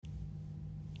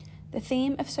The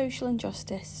theme of social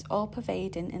injustice is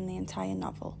all-pervading in the entire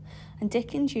novel, and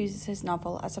Dickens uses his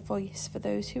novel as a voice for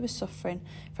those who are suffering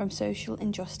from social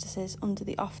injustices under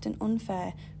the often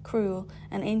unfair, cruel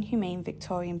and inhumane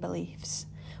Victorian beliefs.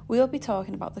 We'll be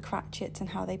talking about the Cratchits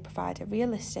and how they provide a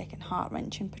realistic and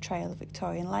heart-wrenching portrayal of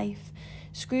Victorian life,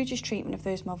 Scrooge's treatment of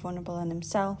those more vulnerable than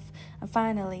himself, and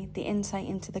finally, the insight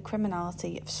into the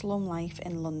criminality of slum life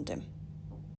in London.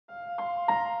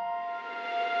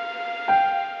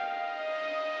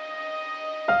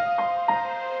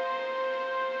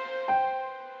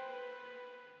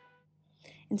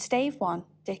 In Stave 1,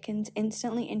 Dickens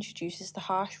instantly introduces the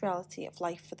harsh reality of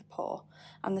life for the poor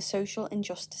and the social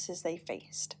injustices they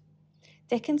faced.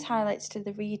 Dickens highlights to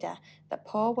the reader that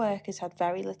poor workers had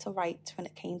very little rights when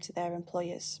it came to their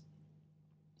employers.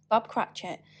 Bob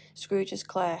Cratchit, Scrooge's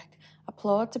clerk,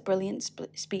 applauds a brilliant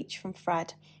speech from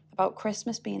Fred about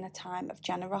Christmas being a time of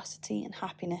generosity and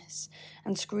happiness,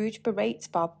 and Scrooge berates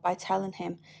Bob by telling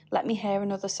him, "Let me hear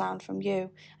another sound from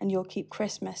you, and you'll keep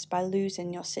Christmas by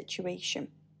losing your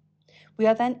situation." We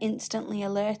are then instantly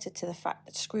alerted to the fact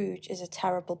that Scrooge is a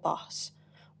terrible boss,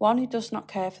 one who does not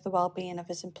care for the well-being of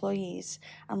his employees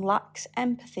and lacks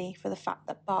empathy for the fact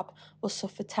that Bob will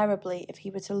suffer terribly if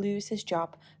he were to lose his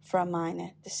job for a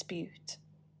minor dispute.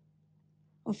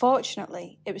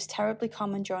 Unfortunately, it was terribly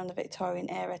common during the Victorian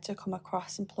era to come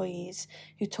across employees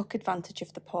who took advantage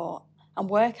of the poor, and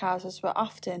workhouses were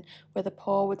often where the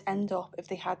poor would end up if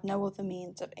they had no other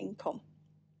means of income.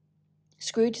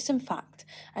 Scrooge is in fact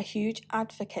a huge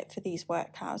advocate for these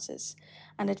workhouses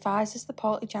and advises the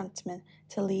portly gentleman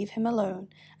to leave him alone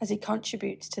as he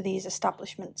contributes to these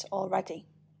establishments already.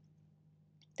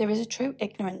 There is a true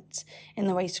ignorance in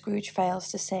the way Scrooge fails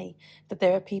to see that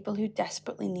there are people who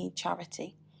desperately need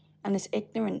charity, and is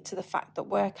ignorant to the fact that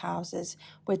workhouses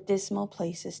were dismal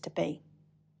places to be.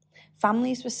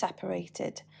 Families were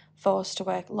separated, forced to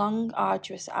work long,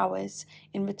 arduous hours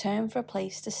in return for a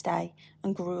place to stay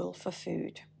and gruel for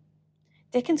food.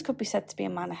 Dickens could be said to be a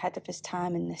man ahead of his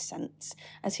time in this sense,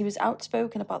 as he was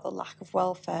outspoken about the lack of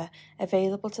welfare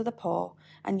available to the poor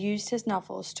and used his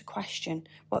novels to question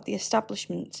what the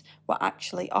establishments were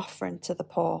actually offering to the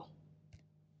poor.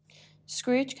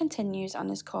 Scrooge continues on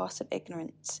his course of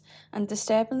ignorance and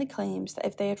disturbingly claims that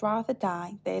if they had rather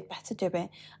die, they had better do it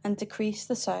and decrease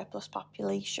the surplus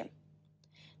population.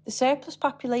 The surplus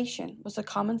population was a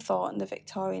common thought in the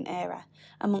Victorian era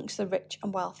amongst the rich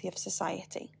and wealthy of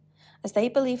society, as they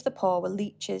believed the poor were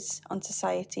leeches on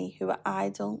society who were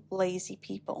idle, lazy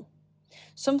people,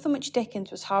 something which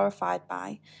Dickens was horrified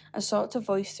by and sought to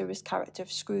voice through his character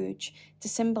of Scrooge to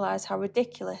symbolise how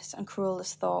ridiculous and cruel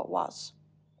this thought was.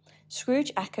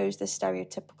 Scrooge echoes this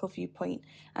stereotypical viewpoint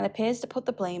and appears to put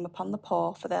the blame upon the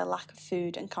poor for their lack of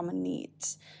food and common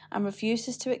needs, and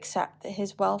refuses to accept that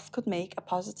his wealth could make a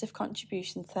positive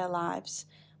contribution to their lives,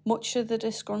 much to the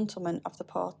disgruntlement of the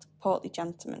portly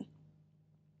gentleman.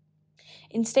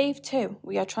 In Stave 2,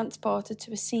 we are transported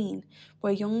to a scene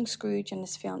where young Scrooge and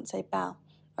his fiancée Belle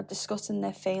are discussing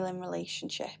their failing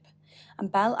relationship,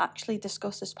 and Belle actually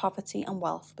discusses poverty and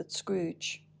wealth with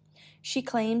Scrooge. She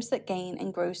claims that gain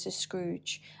engrosses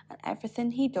Scrooge, and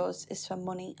everything he does is for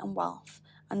money and wealth,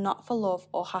 and not for love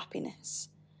or happiness.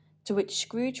 To which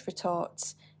Scrooge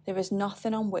retorts, "There is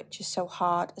nothing on which is so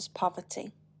hard as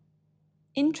poverty."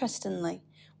 Interestingly,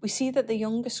 we see that the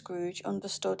younger Scrooge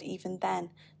understood even then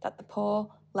that the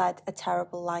poor led a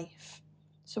terrible life.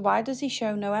 So why does he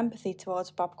show no empathy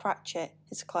towards Bob Cratchit,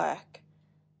 his clerk?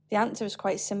 The answer is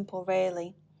quite simple,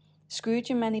 really. Scrooge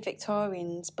and many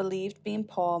Victorians believed being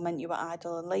poor meant you were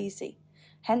idle and lazy,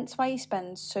 hence why he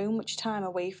spends so much time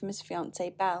away from his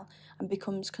fiancée Belle and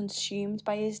becomes consumed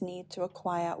by his need to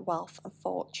acquire wealth and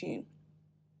fortune.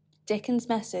 Dickens'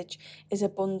 message is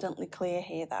abundantly clear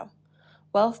here though.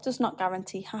 Wealth does not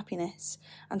guarantee happiness,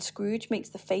 and Scrooge makes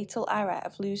the fatal error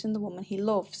of losing the woman he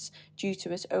loves due to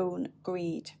his own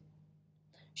greed.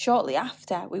 Shortly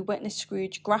after, we witness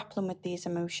Scrooge grappling with these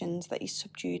emotions that he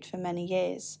subdued for many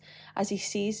years, as he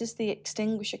seizes the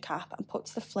extinguisher cap and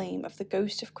puts the flame of the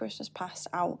ghost of Christmas past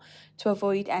out to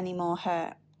avoid any more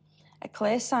hurt. A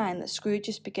clear sign that Scrooge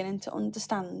is beginning to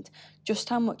understand just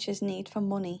how much his need for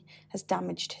money has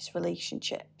damaged his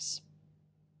relationships.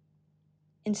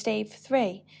 In Stave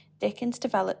 3, Dickens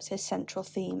develops his central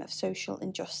theme of social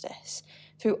injustice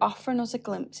through offering us a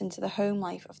glimpse into the home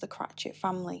life of the Cratchit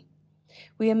family.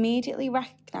 We immediately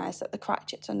recognise that the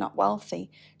Cratchits are not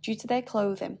wealthy due to their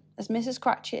clothing, as Mrs.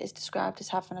 Cratchit is described as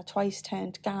having a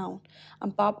twice-turned gown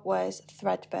and Bob wears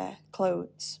threadbare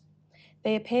clothes.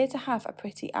 They appear to have a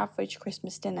pretty average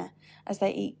Christmas dinner, as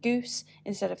they eat goose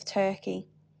instead of turkey,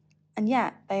 and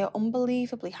yet they are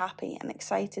unbelievably happy and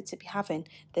excited to be having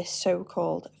this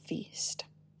so-called feast.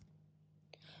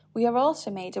 We are also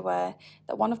made aware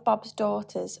that one of Bob's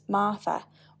daughters, Martha,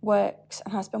 works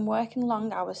and has been working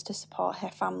long hours to support her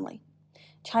family.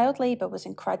 Child labour was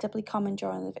incredibly common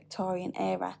during the Victorian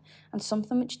era, and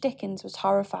something which Dickens was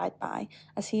horrified by,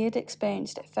 as he had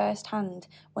experienced it firsthand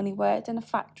when he worked in a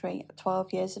factory at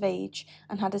 12 years of age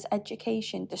and had his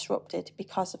education disrupted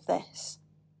because of this.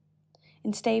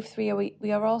 In Stave 3,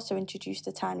 we are also introduced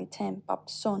to Tiny Tim,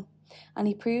 Bob's son, and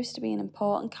he proves to be an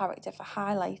important character for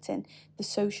highlighting the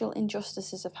social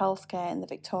injustices of healthcare in the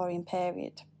Victorian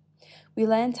period. We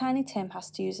learn Tiny Tim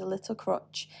has to use a little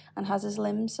crutch and has his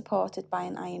limbs supported by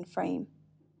an iron frame.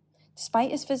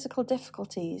 Despite his physical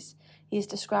difficulties, he is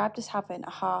described as having a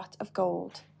heart of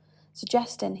gold,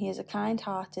 suggesting he is a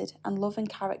kind-hearted and loving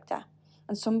character,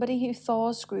 and somebody who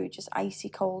thaws Scrooge's icy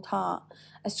cold heart,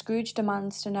 as Scrooge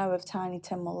demands to know if Tiny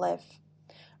Tim will live,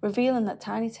 revealing that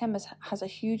Tiny Tim has a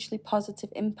hugely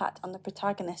positive impact on the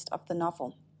protagonist of the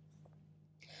novel.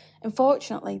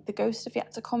 Unfortunately, the Ghost of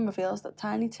Yet to Come reveals that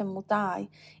Tiny Tim will die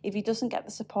if he doesn't get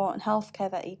the support and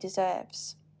healthcare that he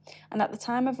deserves. And at the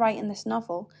time of writing this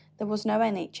novel, there was no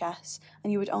NHS,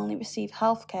 and you would only receive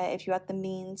healthcare if you had the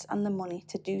means and the money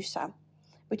to do so,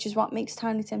 which is what makes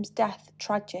Tiny Tim's death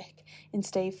tragic in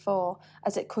Stave 4,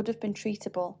 as it could have been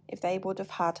treatable if they would have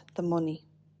had the money.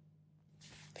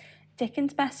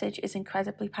 Dickens' message is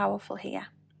incredibly powerful here.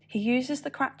 He uses the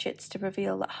Cratchits to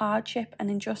reveal that hardship and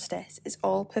injustice is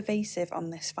all pervasive on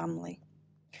this family.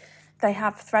 They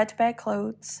have threadbare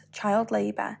clothes, child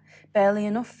labour, barely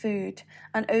enough food,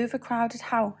 an overcrowded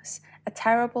house, a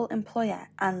terrible employer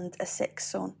and a sick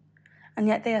son. And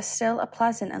yet they are still a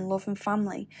pleasant and loving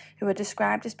family who are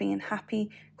described as being happy,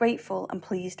 grateful and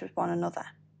pleased with one another,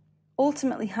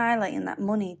 ultimately highlighting that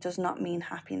money does not mean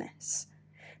happiness.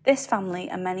 This family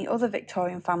and many other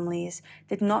Victorian families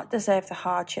did not deserve the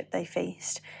hardship they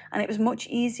faced, and it was much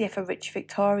easier for rich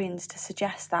Victorians to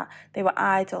suggest that they were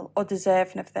idle or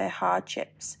deserving of their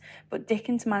hardships, but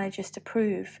Dickens manages to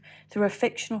prove, through a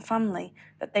fictional family,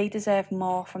 that they deserve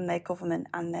more from their government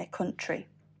and their country.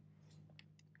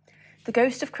 The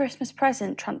Ghost of Christmas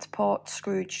Present transports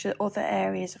Scrooge to other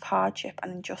areas of hardship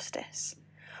and injustice.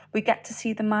 We get to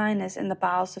see the miners in the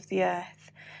bowels of the earth,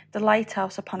 the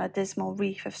lighthouse upon a dismal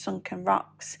reef of sunken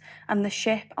rocks, and the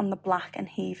ship on the black and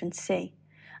heaving sea.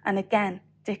 And again,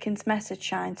 Dickens' message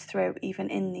shines through even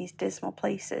in these dismal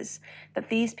places, that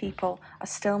these people are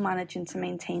still managing to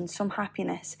maintain some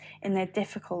happiness in their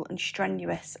difficult and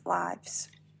strenuous lives.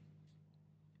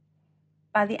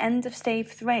 By the end of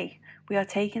Stave 3, we are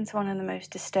taken to one of the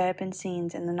most disturbing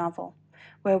scenes in the novel,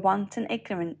 where want and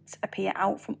ignorance appear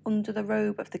out from under the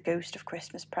robe of the Ghost of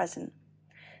Christmas Present.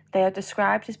 They are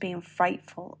described as being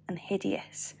frightful and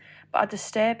hideous, but are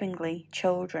disturbingly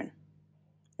children.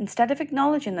 Instead of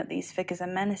acknowledging that these figures are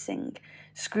menacing,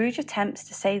 Scrooge attempts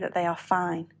to say that they are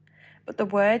fine, but the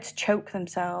words choke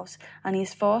themselves and he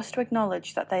is forced to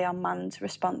acknowledge that they are man's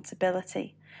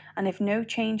responsibility, and if no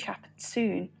change happens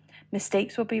soon,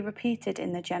 mistakes will be repeated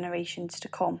in the generations to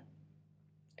come.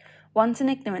 Want and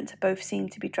ignorance both seem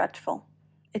to be dreadful.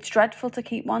 It's dreadful to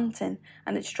keep wanting,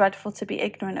 and it's dreadful to be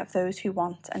ignorant of those who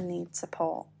want and need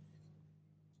support.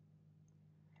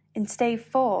 In Stave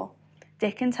 4,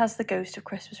 Dickens has the Ghost of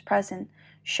Christmas Present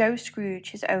show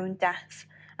Scrooge his own death,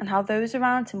 and how those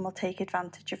around him will take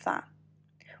advantage of that.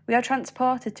 We are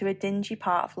transported to a dingy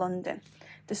part of London,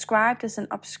 described as an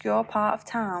obscure part of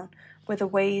town where the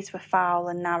ways were foul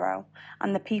and narrow,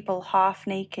 and the people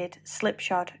half-naked,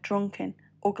 slipshod, drunken,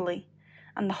 ugly,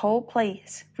 and the whole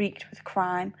place reeked with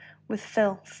crime, with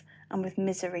filth, and with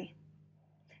misery.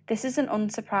 This is an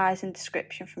unsurprising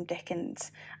description from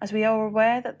Dickens, as we are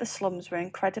aware that the slums were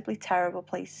incredibly terrible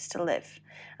places to live,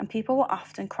 and people were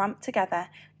often cramped together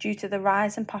due to the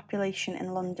rise in population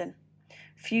in London,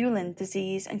 fueling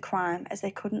disease and crime as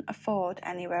they couldn't afford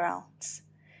anywhere else.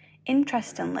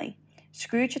 Interestingly,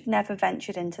 Scrooge had never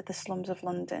ventured into the slums of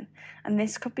London, and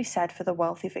this could be said for the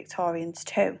wealthy Victorians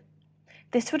too.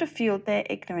 This would have fueled their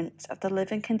ignorance of the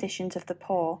living conditions of the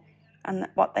poor and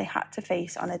what they had to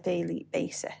face on a daily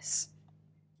basis.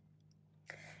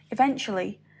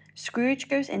 Eventually, Scrooge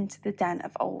goes into the den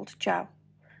of Old Joe,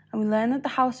 and we learn that the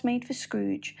housemaid for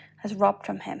Scrooge has robbed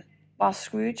from him while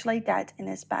Scrooge lay dead in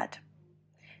his bed.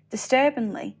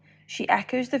 Disturbingly, she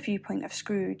echoes the viewpoint of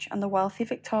Scrooge and the wealthy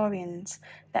Victorians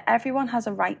that everyone has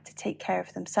a right to take care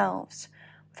of themselves,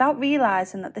 without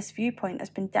realising that this viewpoint has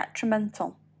been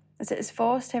detrimental, as it has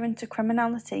forced her into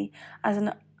criminality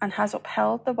and has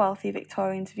upheld the wealthy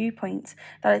Victorians' viewpoint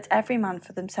that it's every man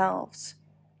for themselves.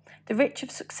 The rich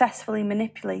have successfully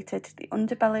manipulated the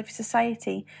underbelly of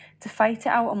society to fight it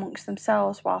out amongst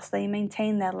themselves whilst they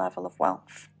maintain their level of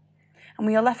wealth. And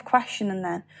we are left questioning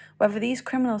then whether these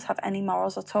criminals have any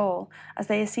morals at all, as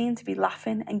they are seen to be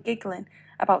laughing and giggling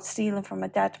about stealing from a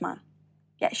dead man.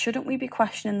 Yet shouldn't we be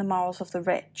questioning the morals of the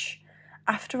rich?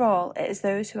 After all, it is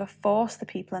those who have forced the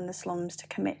people in the slums to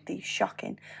commit these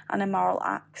shocking and immoral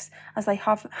acts, as they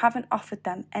haven't offered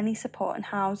them any support in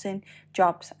housing,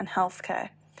 jobs and healthcare,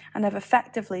 and have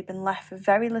effectively been left with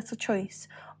very little choice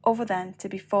other than to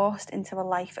be forced into a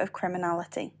life of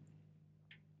criminality.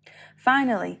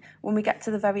 Finally, when we get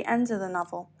to the very end of the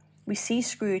novel, we see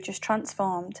Scrooge is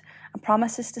transformed and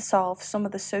promises to solve some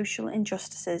of the social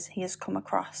injustices he has come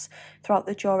across throughout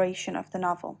the duration of the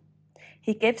novel.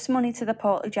 He gives money to the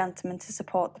portly gentleman to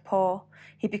support the poor,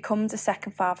 he becomes a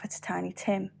second father to Tiny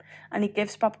Tim, and he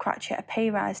gives Bob Cratchit a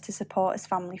pay rise to support his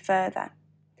family further.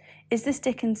 Is this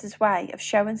Dickens's way of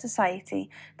showing society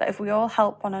that if we all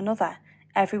help one another,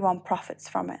 everyone profits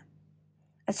from it?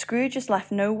 And Scrooge is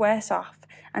left no worse off,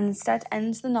 and instead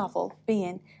ends the novel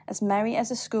being as merry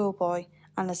as a schoolboy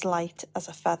and as light as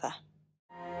a feather.